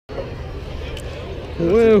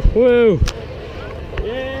Woo, woo.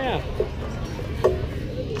 Yeah.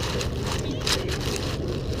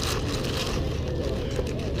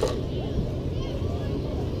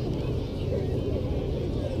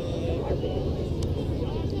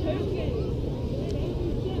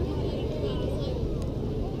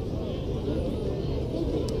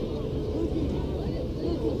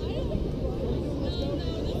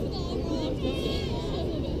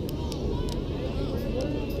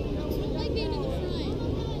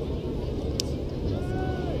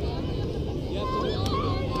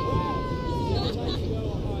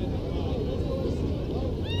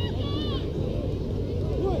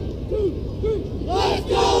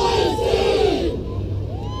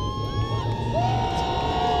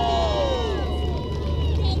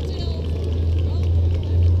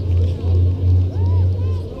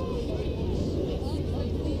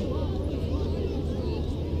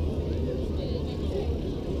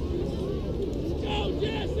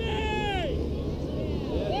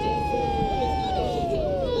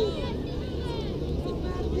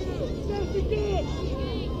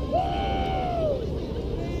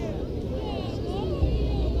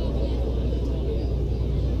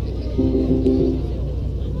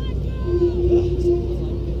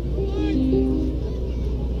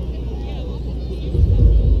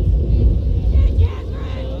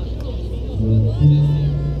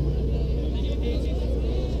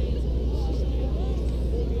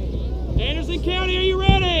 Anderson County, are you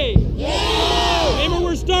ready? Yeah! Remember,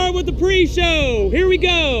 we're starting with the pre-show. Here we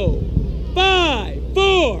go. 5,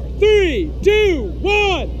 4, 3, 2,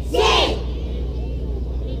 1, set!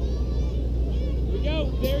 Here we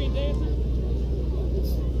go, Darian Dancer.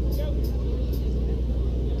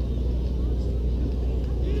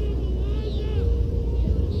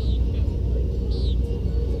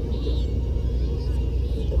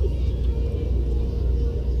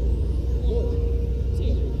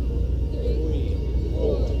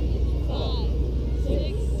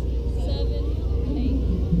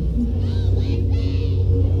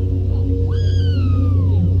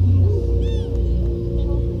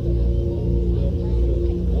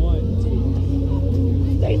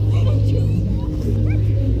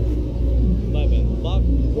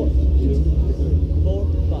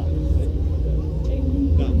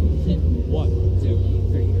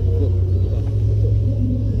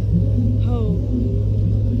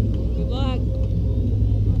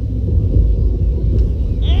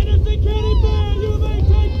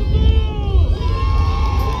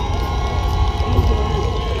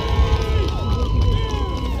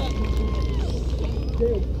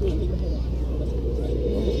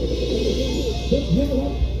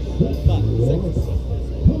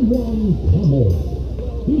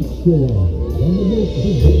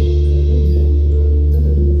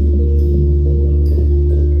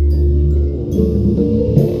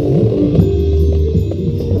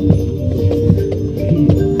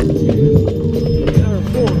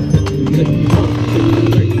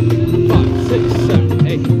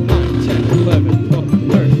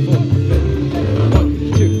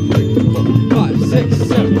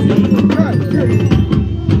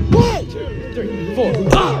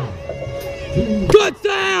 Good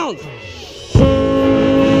sounds!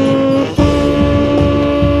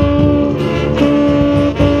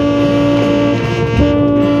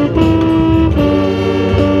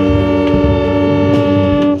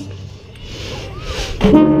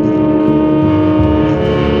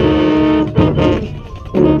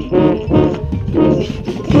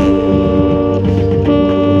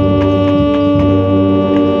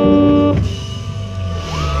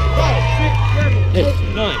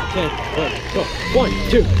 One,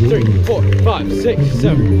 two, three, four, five, six,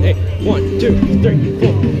 seven, eight. 1, 2, 3,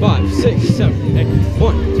 4, 5, 6, 7, 8.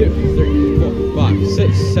 1, 2, 3, 4, 5,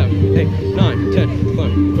 6, 7, 8, 9, 10,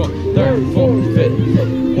 11, 12, 13, 14,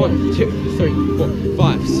 15. 1, 2, 3, 4,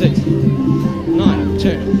 5, 6, 9,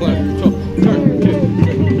 10, 11, 12, 13,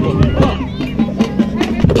 15, 14, pop!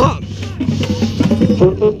 Pop!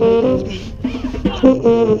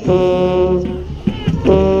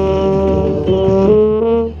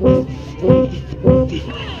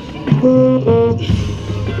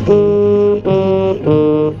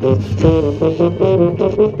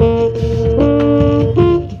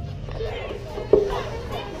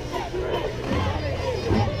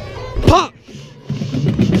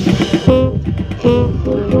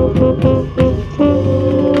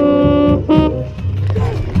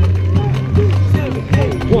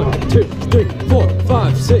 1, 2, 3, 4,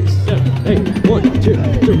 5, 6, 7, 8. 1, 2,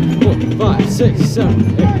 3, 4, 5, 6,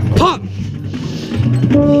 7, 8. Pop!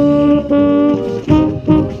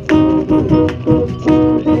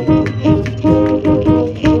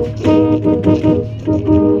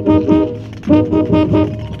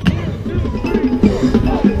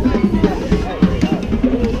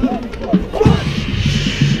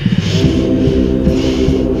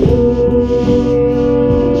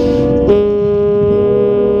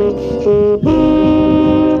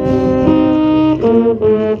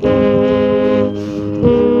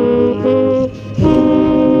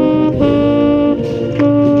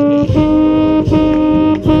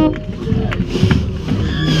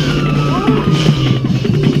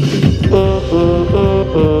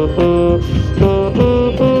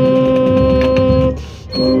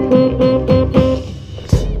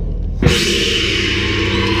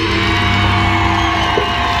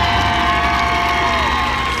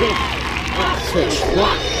 Switch,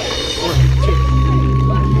 lock. 1, 2,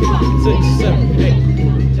 6, 7, 8,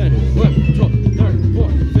 10, 11, 12, 13,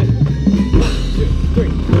 14, 15. 1, 2, 3,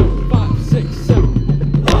 4, 5, 6, 7.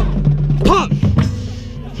 Pop! Pop!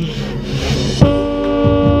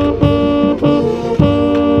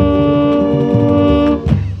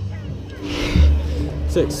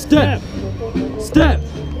 Six, step, step,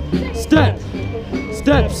 step,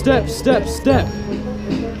 step, step, step, step,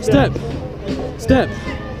 step, step,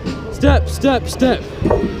 step, step, step.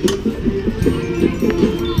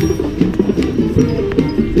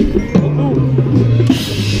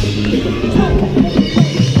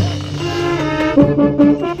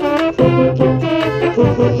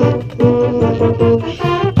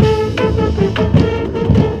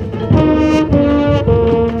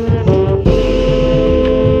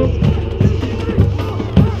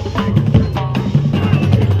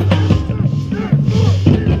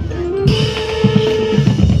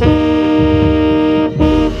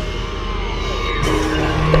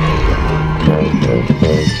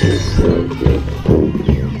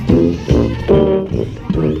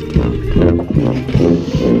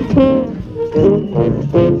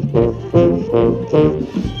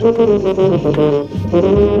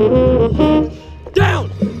 Down!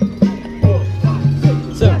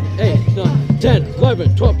 7, 8, 9, 10,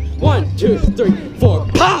 11, 12, 1, 2, 3, 4,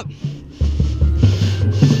 pop!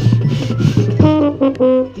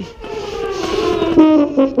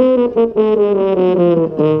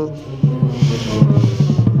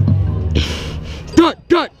 Duck,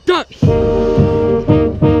 duck, duck!